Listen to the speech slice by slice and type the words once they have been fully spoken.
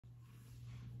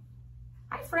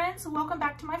friends, welcome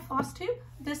back to my Flosstube.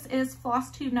 This is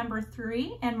Flosstube number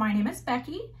 3 and my name is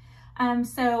Becky.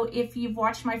 So if you've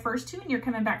watched my first 2 and you're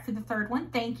coming back for the 3rd one,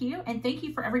 thank you. And thank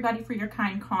you for everybody for your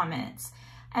kind comments.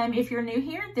 If you're new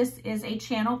here, this is a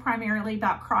channel primarily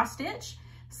about cross stitch.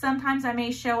 Sometimes I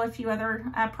may show a few other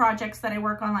projects that I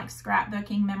work on, like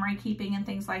scrapbooking, memory keeping, and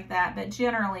things like that, but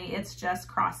generally it's just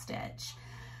cross stitch.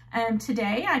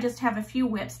 Today I just have a few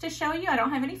whips to show you. I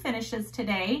don't have any finishes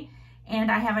today,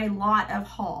 and I have a lot of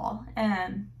haul,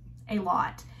 a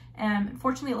lot.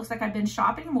 Fortunately, it looks like I've been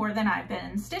shopping more than I've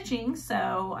been stitching,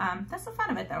 so that's the fun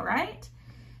of it though, right?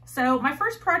 So my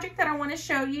first project that I want to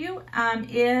show you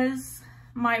is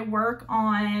my work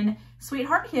on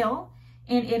Sweetheart Hill,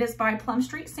 and it is by Plum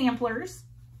Street Samplers.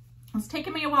 It's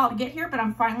taken me a while to get here, but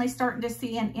I'm finally starting to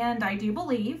see an end, I do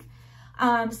believe.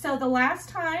 So the last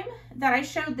time that I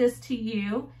showed this to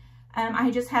you,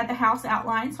 I just had the house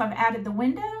outlined, so I've added the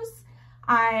windows.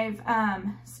 I've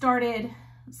started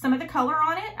some of the color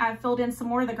on it. I've filled in some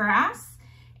more of the grass,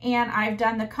 and I've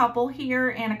done the couple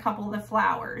here and a couple of the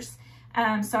flowers.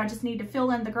 So I just need to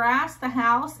fill in the grass, the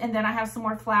house, and then I have some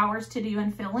more flowers to do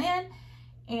and fill in.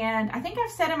 And I think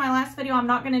I've said in my last video, I'm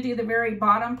not going to do the very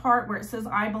bottom part where it says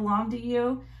I belong to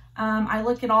you. I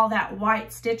look at all that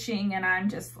white stitching and I'm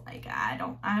just like, I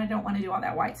don't want to do all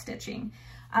that white stitching.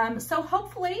 So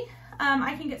hopefully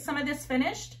I can get some of this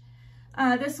finished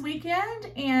this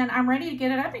weekend, and I'm ready to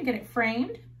get it up and get it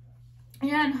framed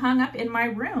and hung up in my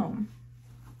room.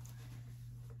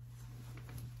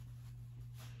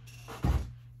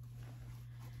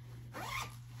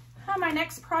 My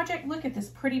next project, look at this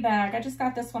pretty bag. I just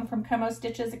got this one from Como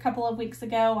Stitches a couple of weeks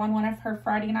ago on one of her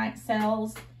Friday night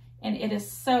sales, and it is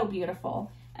so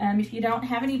beautiful. If you don't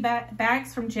have any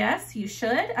bags from Jess, you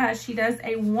should. She does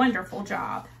a wonderful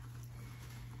job.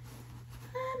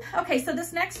 Okay, so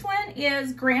this next one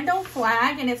is Grand Old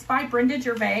Flag, and it's by Brenda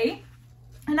Gervais.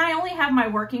 And I only have my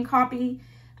working copy.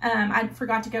 I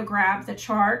forgot to go grab the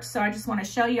chart, so I just want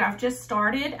to show you. I've just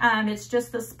started. It's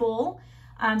just the spool.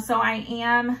 So I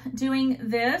am doing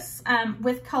this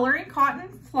with coloring cotton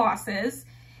flosses,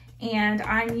 and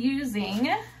I'm using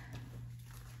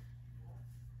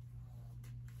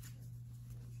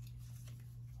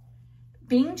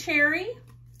Bing Cherry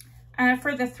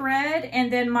for the thread,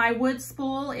 and then my wood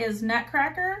spool is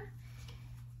Nutcracker.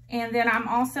 And then I'm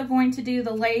also going to do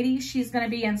the lady. She's going to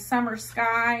be in Summer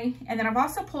Sky. And then I've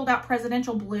also pulled out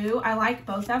Presidential Blue. I like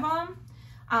both of them.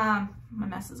 My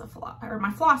mess is a floss, or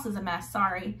my floss is a mess,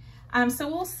 sorry. So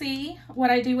we'll see what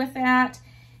I do with that.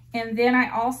 And then I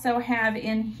also have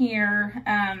in here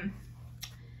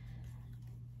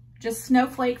just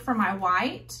Snowflake for my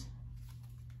white.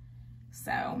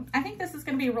 So I think this is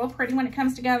going to be real pretty when it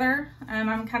comes together.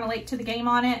 I'm kind of late to the game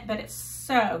on it, but it's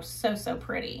so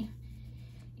pretty.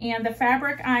 And the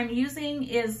fabric I'm using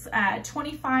is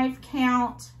 25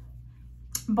 count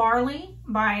Barley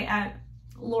by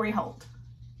Lori Holt.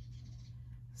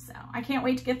 So I can't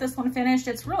wait to get this one finished.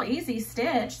 It's real easy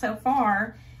stitch so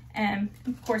far. And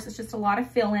of course, it's just a lot of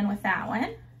fill in with that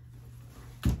one.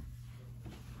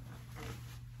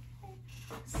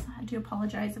 So I do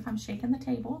apologize if I'm shaking the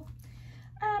table.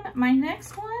 My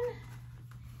next one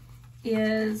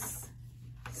is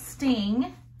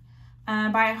Sting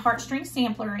by Heartstring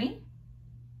Samplery.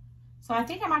 So I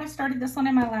think I might have started this one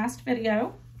in my last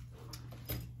video.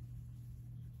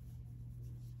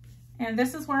 And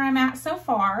this is where I'm at so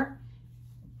far.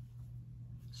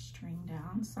 String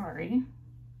down, sorry.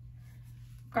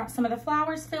 Got some of the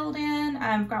flowers filled in.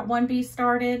 I've got one bee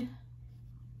started.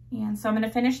 And so I'm gonna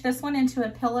finish this one into a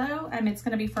pillow. It's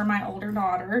gonna be for my older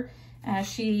daughter.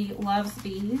 She loves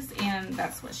bees, and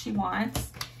that's what she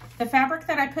wants. The fabric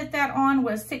that I put that on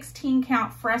was 16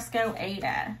 count Fresco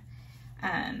Ada.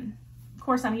 Of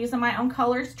course, I'm using my own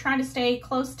colors, trying to stay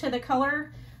close to the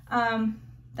color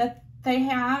that they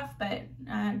have, but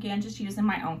again, just using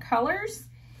my own colors.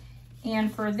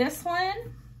 And for this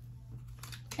one,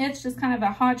 it's just kind of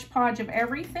a hodgepodge of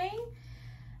everything.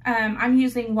 I'm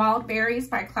using Wild Berries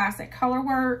by Classic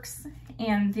Colorworks,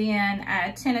 and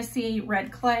then Tennessee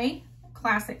Red Clay,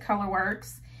 Classic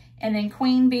Colorworks, and then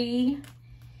Queen Bee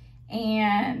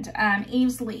and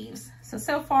Eve's Leaves.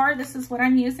 So far, this is what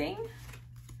I'm using.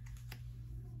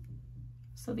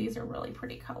 So these are really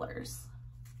pretty colors.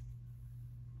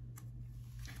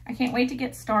 I can't wait to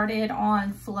get started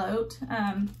on Float.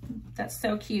 That's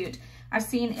so cute. I've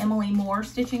seen Emily Moore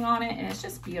stitching on it, and it's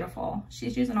just beautiful.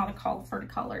 She's using all the colorful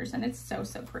colors, and it's so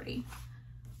pretty.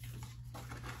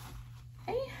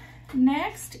 Okay,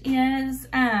 next is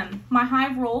my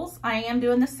Hive Rules. I am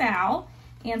doing the Sal,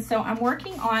 and so I'm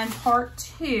working on part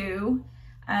 2,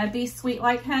 Be Sweet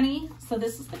Like Honey. So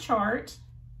this is the chart.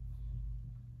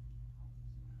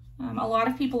 A lot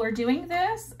of people are doing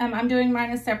this. I'm doing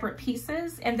mine in separate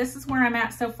pieces, and this is where I'm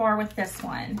at so far with this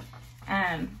one.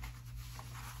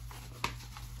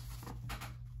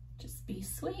 Just be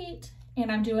sweet. And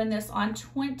I'm doing this on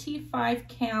 25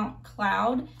 Count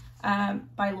Cloud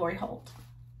by Lori Holt.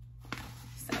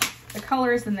 So the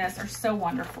colors in this are so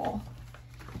wonderful.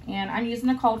 And I'm using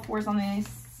the called fors on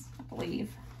this, I believe.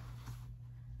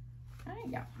 There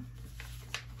you go.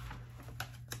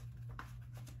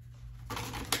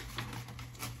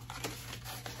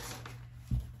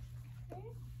 I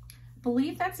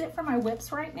believe that's it for my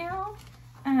whips right now.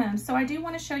 So I do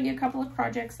want to show you a couple of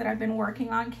projects that I've been working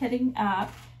on kitting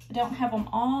up. I don't have them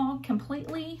all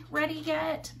completely ready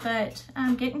yet, but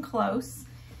I'm getting close.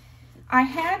 I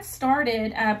had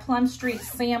started Plum Street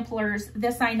Samplers,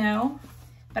 this I know,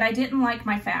 but I didn't like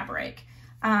my fabric.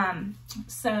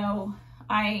 So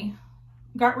I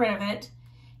got rid of it,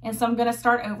 and so I'm gonna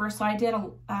start over. So I did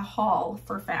a haul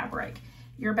for fabric.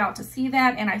 You're about to see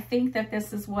that, and I think that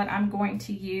this is what I'm going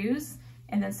to use.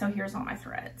 And then so here's all my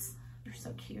threads. They're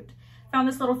so cute. Found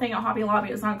this little thing at Hobby Lobby.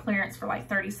 It was on clearance for like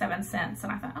 37 cents,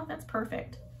 and I thought, oh, that's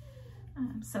perfect.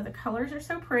 So the colors are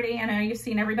so pretty. I know you've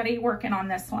seen everybody working on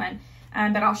this one,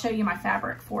 but I'll show you my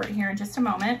fabric for it here in just a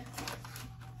moment.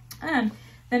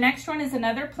 The next one is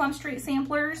another Plum Street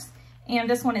Samplers, and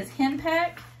this one is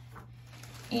Henpeck.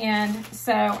 And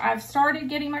so I've started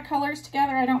getting my colors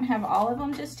together. I don't have all of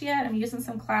them just yet. I'm using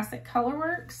some classic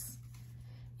Colorworks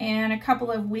and a couple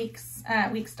of Weeks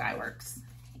Dye Works.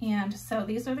 And so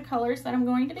these are the colors that I'm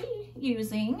going to be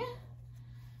using.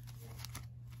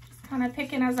 Just kind of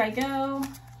picking as I go.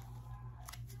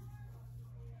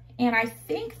 And I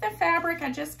think the fabric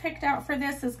I just picked out for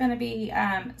this is going to be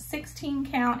 16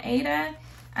 Count Ada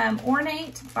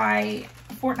Ornate by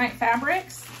Fortnite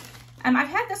Fabrics. I've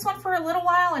had this one for a little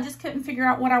while. I just couldn't figure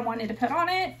out what I wanted to put on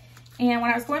it. And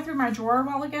when I was going through my drawer a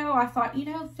while ago, I thought, you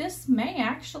know, this may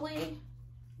actually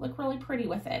look really pretty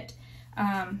with it.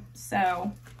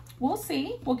 So we'll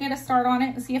see. We'll get a start on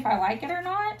it and see if I like it or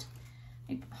not.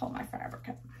 Let me hold my fabric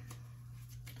up.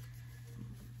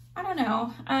 I don't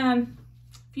know.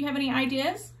 If you have any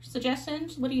ideas,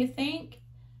 suggestions, what do you think?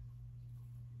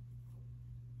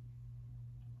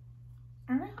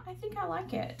 I think I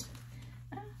like it.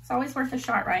 It's always worth a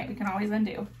shot, right? We can always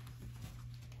undo.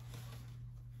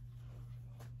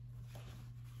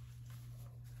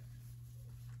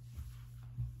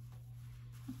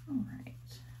 All right.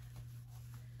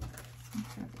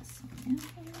 Let's throw this one in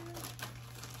here.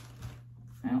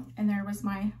 Oh, and there was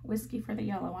my whiskey for the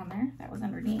yellow on there. That was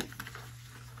underneath.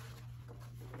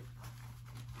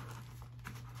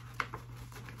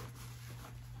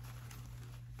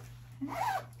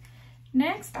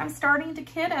 Next, I'm starting to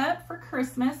kit up for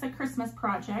Christmas, a Christmas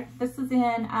project. This is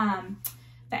in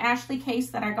the Ashley case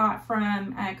that I got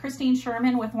from Christine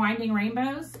Sherman with Winding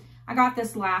Rainbows. I got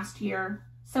this last year.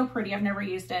 So pretty. I've never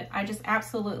used it. I just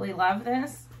absolutely love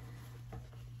this.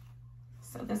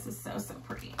 So this is so, so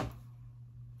pretty.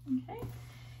 Okay.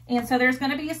 And so there's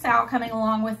going to be a SAL coming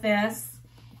along with this.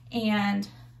 And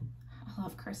I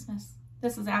love Christmas.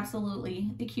 This is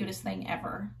absolutely the cutest thing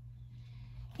ever.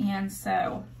 And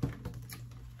so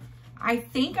I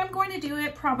think I'm going to do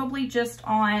it probably just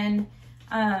on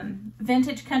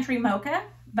Vintage Country Mocha,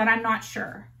 but I'm not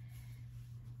sure.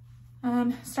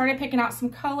 Started picking out some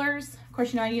colors. Of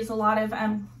course, you know, I use a lot of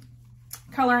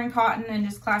color and cotton and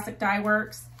just classic dye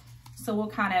works. So we'll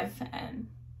kind of,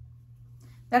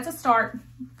 that's a start.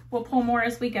 We'll pull more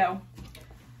as we go.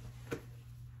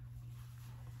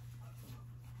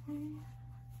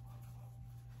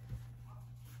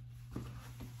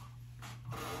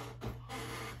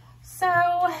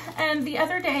 So the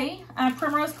other day,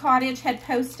 Primrose Cottage had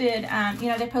posted, you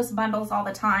know, they post bundles all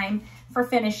the time for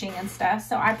finishing and stuff.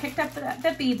 So I picked up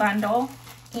the bee bundle,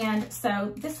 and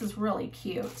so this is really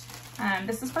cute.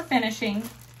 This is for finishing.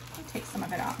 Let me take some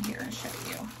of it out here and show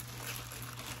you.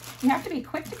 You have to be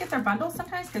quick to get their bundles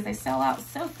sometimes because they sell out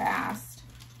so fast.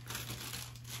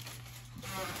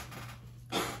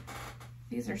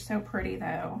 These are so pretty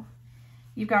though.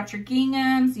 You've got your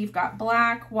ginghams, you've got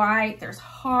black, white, there's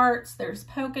hearts, there's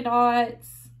polka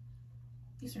dots.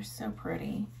 These are so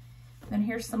pretty. Then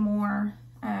here's some more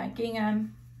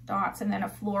gingham dots and then a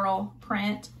floral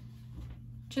print.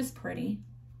 Just pretty.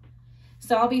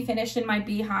 So I'll be finishing my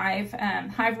beehive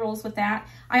hive rolls with that.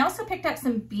 I also picked up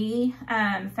some bee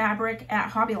fabric at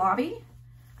Hobby Lobby.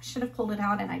 I should have pulled it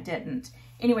out and I didn't.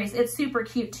 Anyways, it's super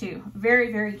cute too.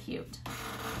 Very, very cute.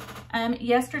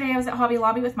 Yesterday I was at Hobby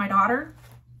Lobby with my daughter,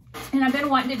 and I've been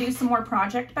wanting to do some more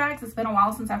project bags. It's been a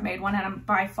while since I've made one, and I'm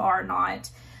by far not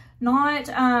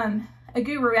a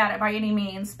guru at it by any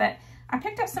means, but I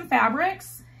picked up some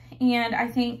fabrics, and I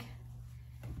think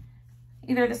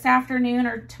either this afternoon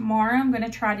or tomorrow. I'm going to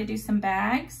try to do some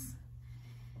bags.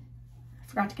 I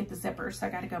forgot to get the zipper, so I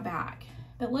got to go back.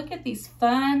 But look at these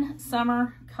fun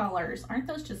summer colors. Aren't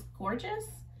those just gorgeous?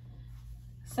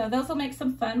 So those will make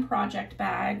some fun project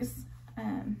bags.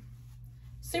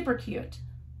 Super cute.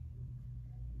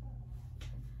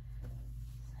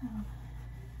 So,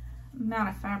 amount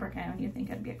of fabric I own, you'd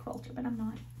think I'd be a quilter, but I'm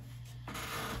not.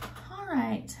 All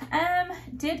right,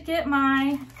 did get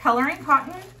my Coloring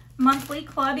Cotton monthly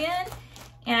club in,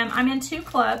 and I'm in 2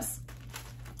 clubs.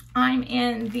 I'm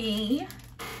in the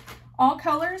all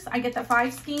colors. I get the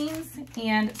 5 skeins,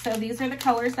 and so these are the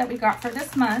colors that we got for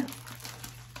this month.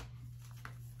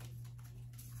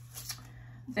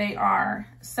 They are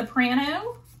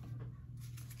Soprano,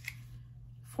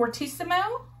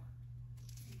 Fortissimo,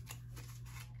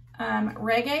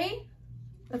 Reggae.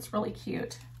 That's really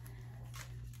cute.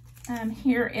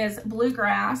 Here is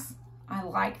Bluegrass. I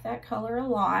like that color a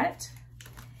lot.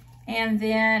 And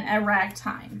then a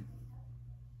Ragtime.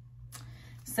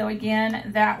 So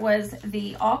again, that was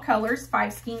the all colors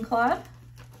 5 skein club.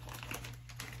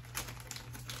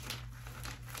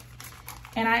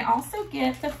 And I also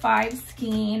get the 5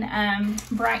 skein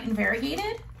bright and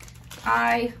variegated.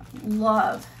 I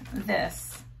love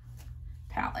this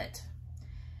palette.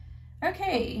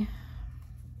 Okay.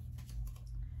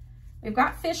 We've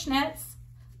got fishnets.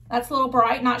 That's a little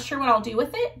bright. Not sure what I'll do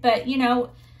with it, but you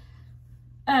know,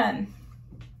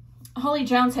 Holly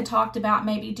Jones had talked about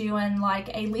maybe doing like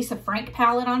a Lisa Frank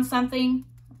palette on something.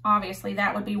 Obviously,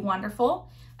 that would be wonderful.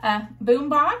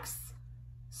 Boombox.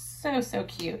 So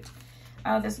cute.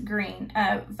 Oh, this green.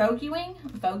 Voguing,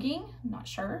 I'm not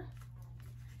sure.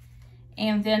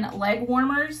 And then leg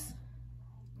warmers.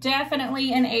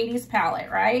 Definitely an 80s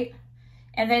palette, right?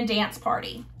 And then Dance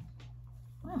Party.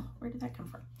 Oh, where did that come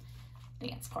from?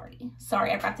 Dance Party.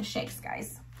 Sorry, I got the shakes,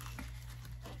 guys.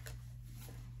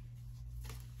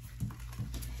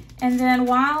 And then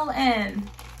while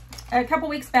a couple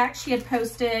weeks back, she had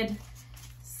posted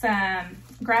some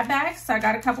grab bags, so I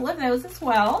got a couple of those as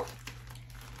well.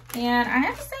 And I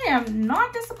have to say, I'm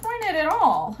not disappointed at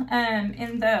all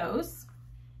in those.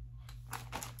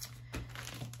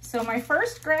 So my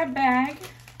first grab bag,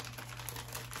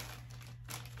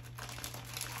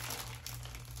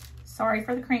 sorry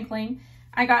for the crinkling,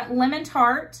 I got Lemon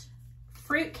Tart,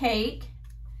 Fruit Cake,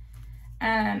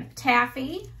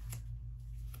 Taffy,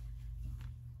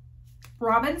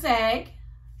 Robin's Egg,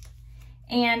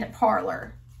 and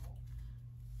Parlor.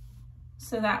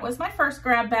 So that was my first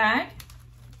grab bag.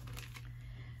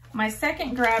 My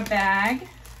second grab bag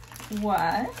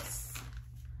was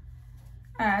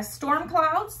Storm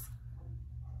Clouds,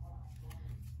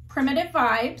 Primitive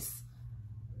Vibes,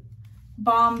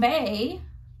 Bombay,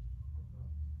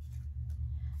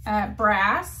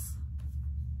 Brass,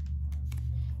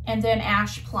 and then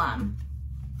Ash Plum.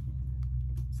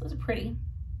 So those are pretty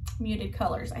muted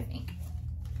colors, I think.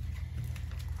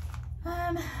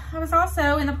 I was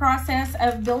also in the process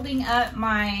of building up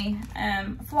my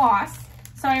floss.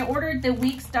 So I ordered the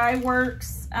Weeks Dye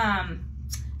Works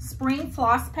Spring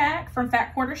Floss Pack from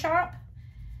Fat Quarter Shop.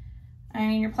 I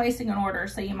mean, you're placing an order,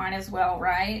 so you might as well,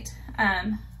 right?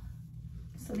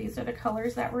 So these are the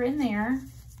colors that were in there.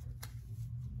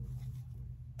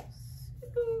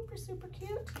 Super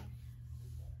cute.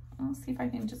 I'll see if I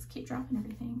can just keep dropping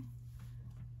everything.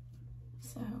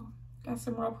 So, got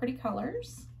some real pretty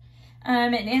colors.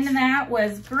 And in that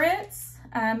was Grits,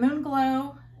 Moon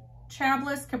Glow,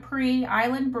 Chabliss, Capri,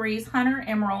 Island Breeze, Hunter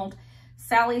Emerald,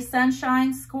 Sally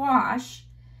Sunshine, Squash,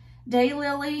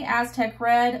 Daylily, Aztec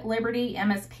Red, Liberty,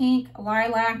 Emma's Pink,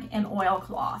 Lilac, and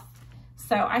Oilcloth.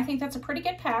 So I think that's a pretty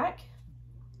good pack.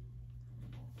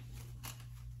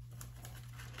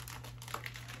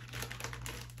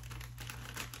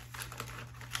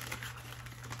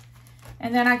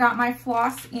 And then I got my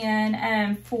floss in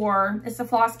it's a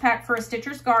floss pack for A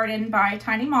Stitcher's Garden by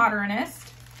Tiny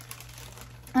Modernist.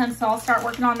 So I'll start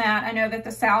working on that. I know that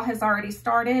the sale has already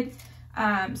started.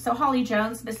 So Holly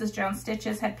Jones, Mrs. Jones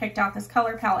Stitches, had picked out this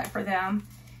color palette for them.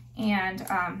 And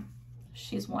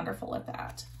she's wonderful at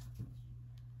that.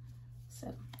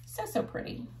 So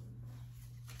pretty.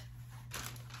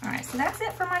 All right, so that's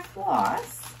it for my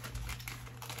floss.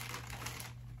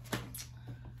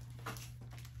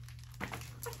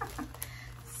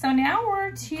 So now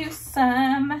we're to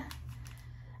some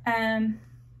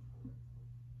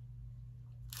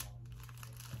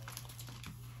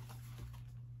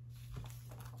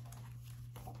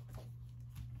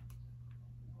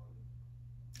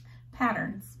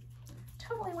patterns.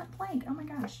 Totally went blank. Oh my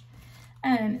gosh.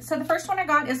 So the first one I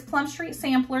got is Plum Street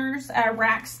Samplers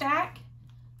Rack Stack.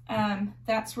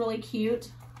 That's really cute.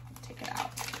 Take it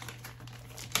out.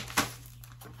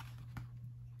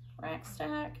 rack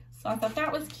stack. So I thought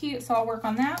that was cute, so I'll work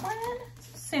on that one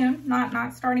soon.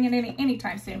 Not starting it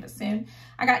anytime soon, but soon.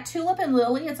 I got Tulip and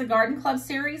Lily. It's a Garden Club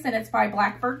series, and it's by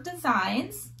Blackbird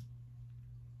Designs.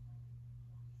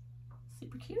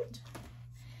 Super cute.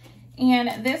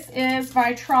 And this is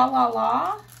by Tra La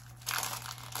La.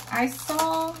 I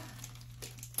saw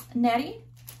Nettie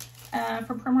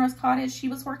from Primrose Cottage. She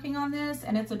was working on this,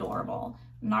 and it's adorable.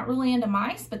 I'm not really into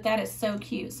mice, but that is so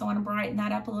cute. So I want to brighten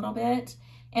that up a little bit,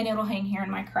 and it'll hang here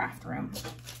in my craft room.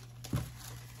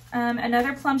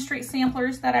 Another Plum Street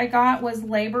samplers that I got was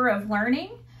Labor of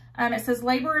Learning. It says,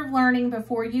 labor of learning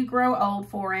before you grow old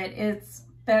for it. It's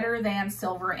better than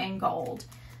silver and gold.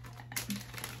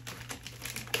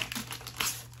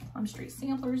 Plum Street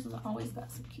samplers has always got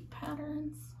some cute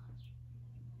patterns.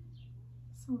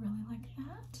 So really like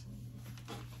that.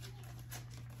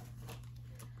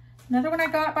 Another one I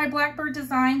got by Blackbird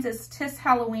Designs is Tis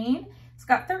Halloween. It's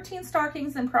got 13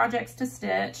 stockings and projects to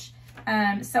stitch.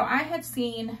 So I had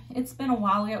seen, it's been a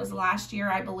while ago, it was last year,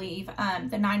 I believe,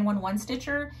 the 911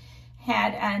 Stitcher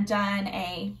had done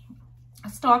a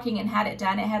stocking and had it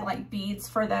done. It had like beads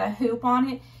for the hoop on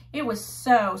it. It was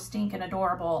so stinking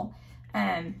adorable.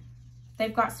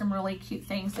 They've got some really cute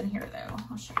things in here though.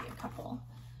 I'll show you a couple.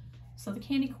 So the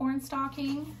candy corn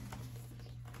stocking.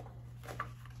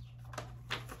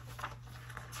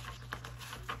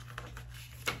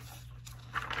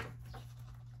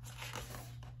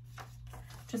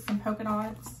 Just some polka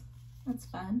dots. That's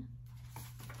fun.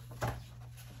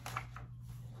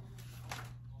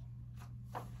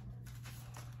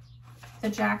 The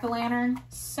jack-o'-lantern,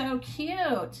 so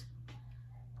cute.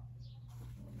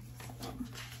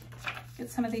 Get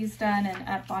some of these done and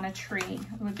up on a tree.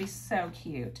 It would be so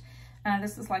cute.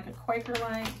 This is like a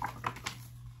Quaker-like.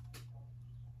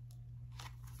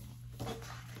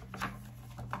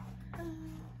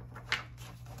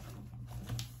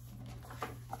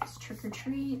 Trick or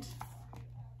treat.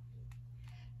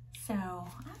 So, I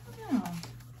don't know.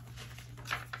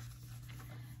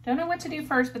 Don't know what to do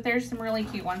first, but there's some really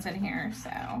cute ones in here,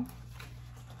 so.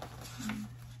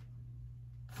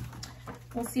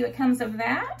 We'll see what comes of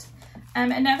that.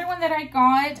 Another one that I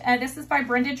got, this is by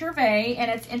Brenda Gervais, and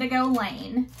it's Indigo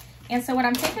Lane. And so what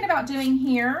I'm thinking about doing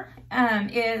here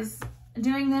is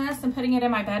doing this and putting it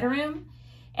in my bedroom.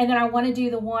 And then I want to do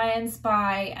the ones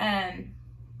by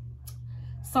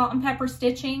Salt and Pepper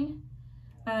Stitching.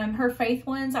 Her Faith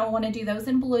ones, I want to do those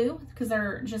in blue because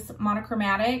they're just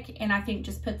monochromatic, and I think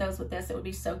just put those with this, it would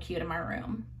be so cute in my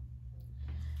room.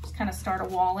 Just kind of start a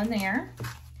wall in there.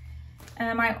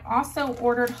 I also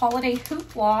ordered Holiday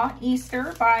Hoopla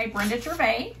Easter by Brenda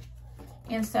Gervais,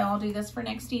 and so I'll do this for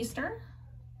next Easter.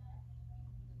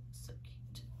 So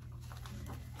cute.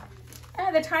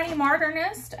 The Tiny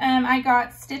Modernist, I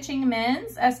got Stitching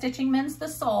Men's the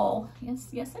Soul. Yes,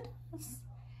 it is.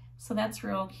 So that's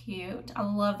real cute. I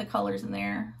love the colors in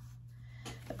there.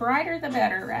 The brighter, the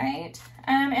better, right?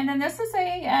 And then this is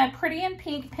a Pretty in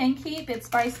Pink Pin Keep. It's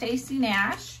by Stacy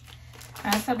Nash. So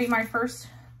it'll be my first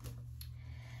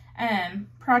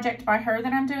project by her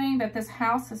that I'm doing, but this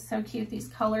house is so cute. These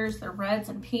colors, the reds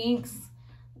and pinks,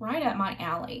 right up my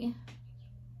alley.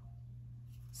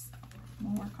 So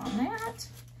we'll work on that.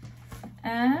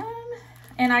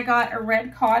 And I got a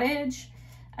Red Cottage.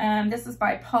 This is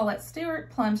by Paulette Stewart,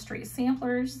 Plum Street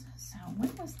Samplers. So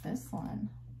when was this one?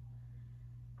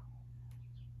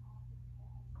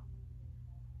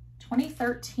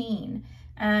 2013.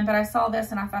 But I saw this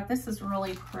and I thought this is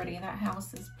really pretty. That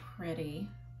house is pretty.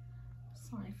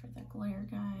 Sorry for the glare,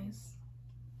 guys.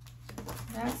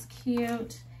 That's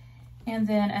cute. And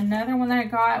then another one that I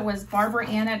got was Barbara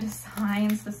Anna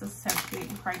Designs. This is so cute.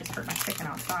 You probably just heard my chicken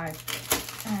outside.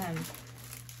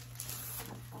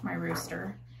 My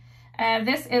rooster.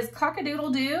 This is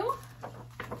Cock-a-Doodle-Doo.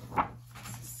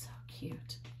 This is so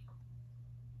cute.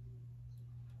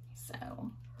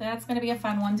 So that's going to be a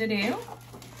fun one to do.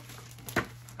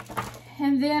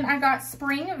 And then I got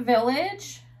Spring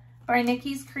Village by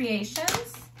Nikki's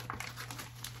Creations.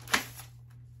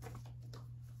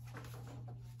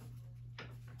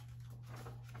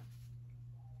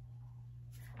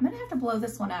 I'm gonna have to blow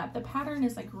this one up. The pattern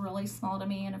is like really small to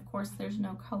me, and of course there's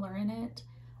no color in it,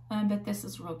 but this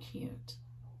is real cute.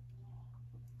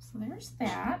 So there's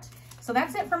that. So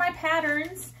that's it for my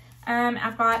patterns.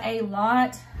 I've got a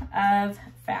lot of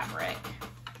fabric.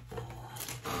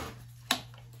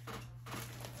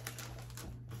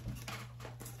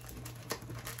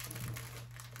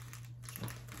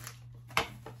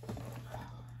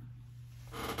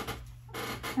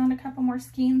 Found a couple more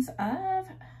skeins of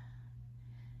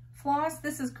floss.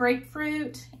 This is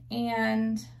Grapefruit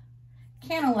and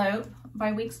Cantaloupe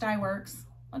by Weeks Dye Works.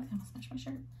 Look, I almost matched my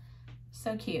shirt.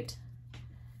 So cute.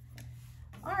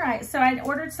 All right, so I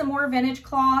ordered some more vintage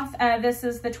cloth. This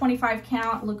is the 25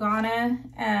 count Lugana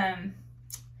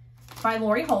by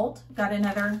Lori Holt. Got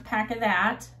another pack of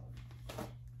that.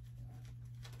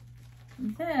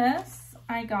 This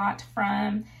I got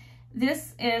from,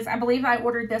 this is, I believe I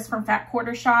ordered this from Fat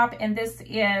Quarter Shop, and this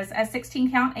is a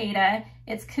 16 count Aida.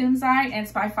 It's kunzite, and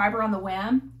it's by Fiber on the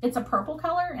Whim. It's a purple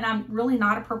color, and I'm really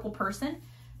not a purple person,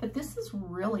 but this is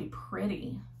really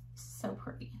pretty. So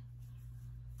pretty.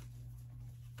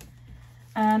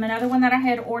 Another one that I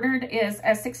had ordered is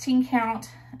a 16 count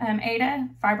Aida,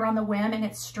 Fiber on the Whim, and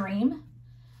it's Stream.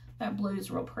 That blue is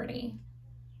real pretty.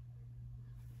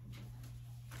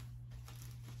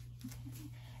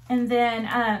 And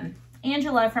then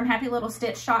Angela from Happy Little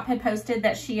Stitch Shop had posted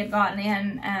that she had gotten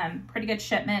in pretty good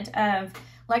shipment of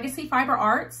Legacy Fiber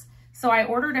Arts. So I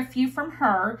ordered a few from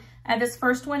her. This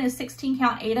first one is 16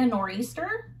 count Aida Nor'easter.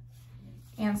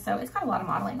 And so it's got a lot of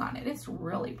modeling on it. It's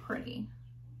really pretty.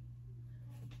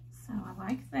 So I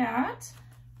like that.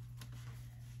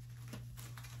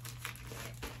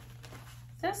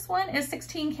 This one is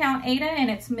 16 count Aida, and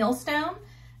it's Millstone,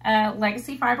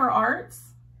 Legacy Fiber Arts.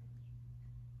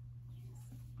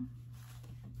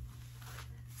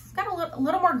 It's got a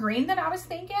little more green than I was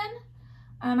thinking.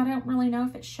 I don't really know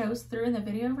if it shows through in the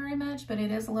video very much, but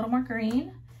it is a little more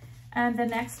green. And the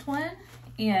next one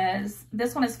is,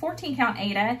 this one is 14 count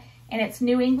Aida, and it's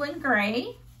New England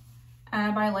Gray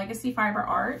by Legacy Fiber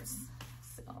Arts.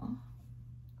 So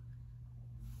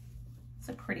it's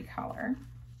a pretty color.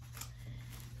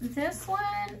 This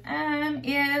one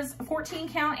is 14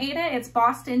 count Aida. It's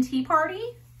Boston Tea Party.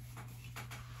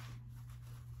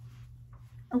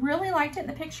 I really liked it in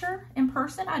the picture. In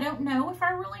person, I don't know if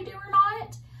I really do or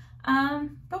not,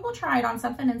 but we'll try it on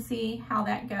something and see how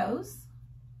that goes.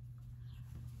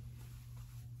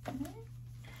 Okay.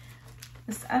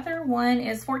 This other one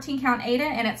is 14 count Aida,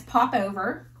 and it's Pop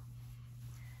Over.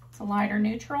 It's a lighter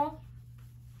neutral.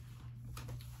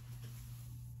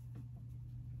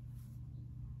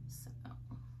 So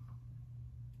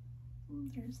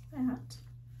there's that.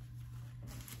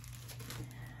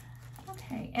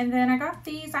 Okay, and then I got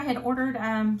these. I had ordered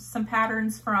some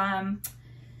patterns from,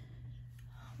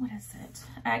 what is it?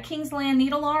 Kingsland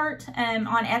Needle Art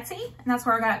on Etsy, and that's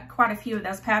where I got quite a few of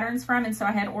those patterns from, and so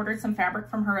I had ordered some fabric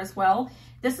from her as well.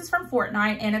 This is from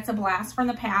Fortnite, and it's a blast from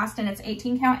the past, and it's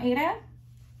 18 count Aida.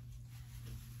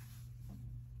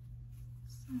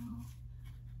 So,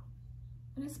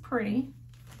 it is pretty.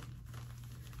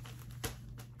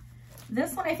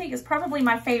 This one I think is probably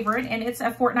my favorite, and it's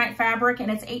a Fortnite fabric,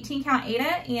 and it's 18 count Aida,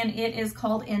 and it is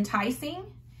called Enticing.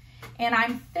 And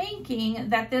I'm thinking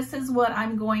that this is what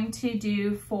I'm going to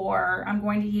do for, I'm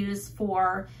going to use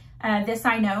for This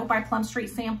I Know by Plum Street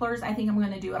Samplers. I think I'm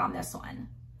going to do it on this one.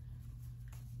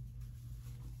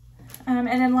 And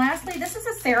then lastly, this is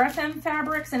a Seraphim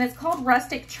Fabrics, and it's called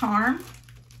Rustic Charm.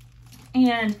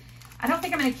 And I don't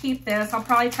think I'm going to keep this. I'll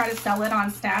probably try to sell it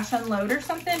on Stash Unload or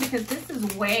something, because this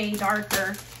is way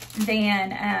darker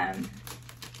than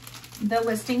the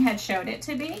listing had showed it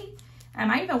to be.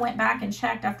 I even went back and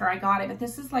checked after I got it, but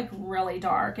this is like really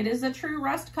dark. It is a true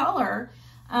rust color.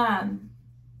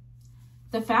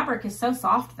 The fabric is so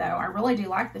soft though. I really do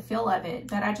like the feel of it,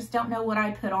 but I just don't know what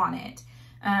I'd put on it.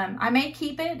 I may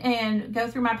keep it and go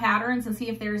through my patterns and see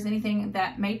if there's anything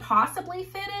that may possibly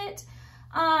fit it.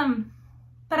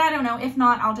 But I don't know. If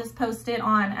not, I'll just post it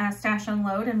on Stash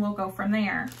Unload and we'll go from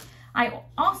there. I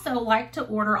also like to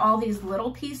order all these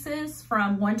little pieces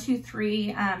from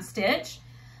 123 Stitch.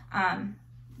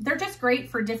 They're just great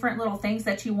for different little things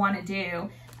that you want to do.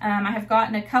 I have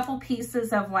gotten a couple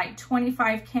pieces of like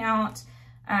 25 count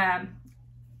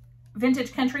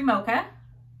Vintage Country Mocha.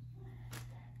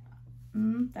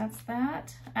 That's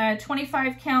that.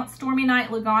 25 count Stormy Night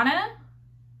Lugana.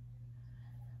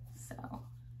 So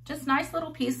just nice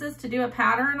little pieces to do a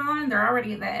pattern on. They're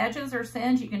already, the edges are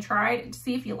singed. You can try it to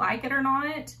see if you like it or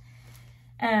not.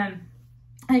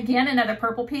 Again, another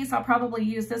purple piece. I'll probably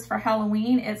use this for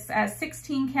Halloween. It's a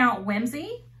 16 count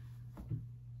Whimsy.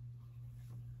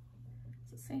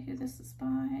 Does it say who this is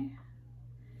by?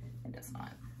 It does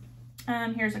not.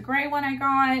 Here's a gray one I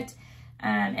got.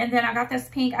 And then I got this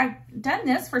pink. I've done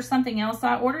this for something else. So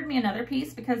I ordered me another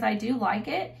piece because I do like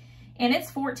it. And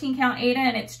it's 14 count Aida,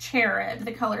 and it's Cherub.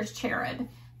 The color is Cherub.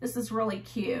 This is really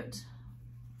cute.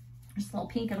 Just a little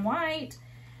pink and white.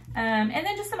 And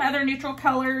then just some other neutral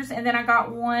colors. And then I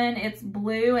got one, it's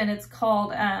blue, and it's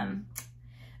called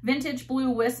Vintage Blue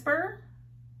Whisper.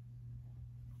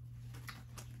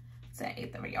 It's an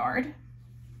 1/8 of a yard.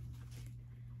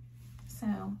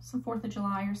 So some 4th of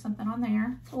July or something on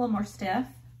there. It's a little more stiff.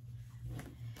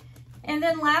 And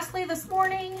then lastly this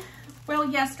morning, well,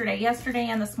 yesterday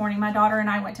and this morning, my daughter and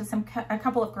I went to a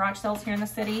couple of garage sales here in the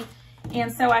city.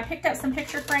 And so I picked up some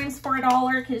picture frames for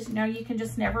 $1 because, you know, you can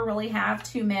just never really have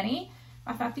too many.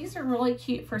 I thought these are really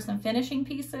cute for some finishing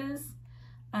pieces.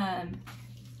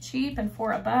 Cheap and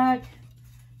for $1.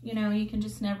 You know, you can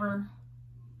just never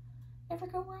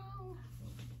go wrong.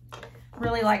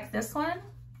 Really like this one.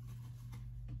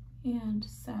 And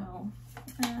so,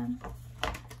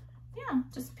 yeah,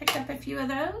 just picked up a few of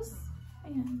those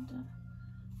and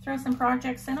throw some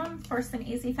projects in them for some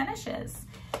easy finishes.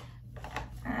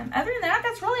 Other than that,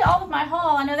 that's really all of my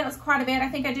haul. I know that was quite a bit. I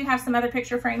think I do have some other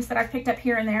picture frames that I've picked up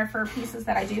here and there for pieces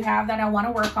that I do have that I want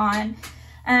to work on.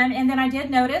 And then I did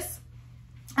notice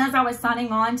as I was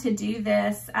signing on to do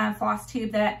this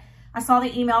Flosstube that I saw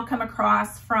the email come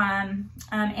across from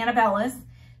Annabella's.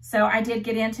 So I did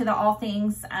get into the All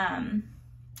Things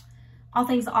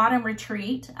Autumn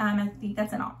Retreat. I think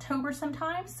that's in October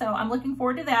sometime. So I'm looking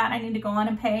forward to that. I need to go on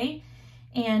and pay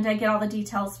and get all the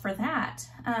details for that.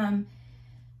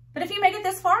 But if you make it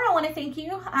this far, I want to thank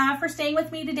you for staying with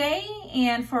me today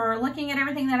and for looking at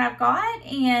everything that I've got,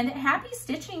 and happy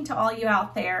stitching to all you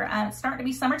out there. It's starting to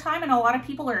be summertime and a lot of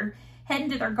people are heading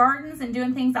to their gardens and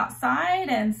doing things outside,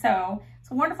 and so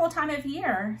it's a wonderful time of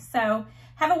year. So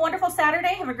have a wonderful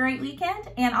Saturday, have a great weekend,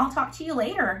 and I'll talk to you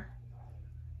later.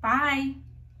 Bye.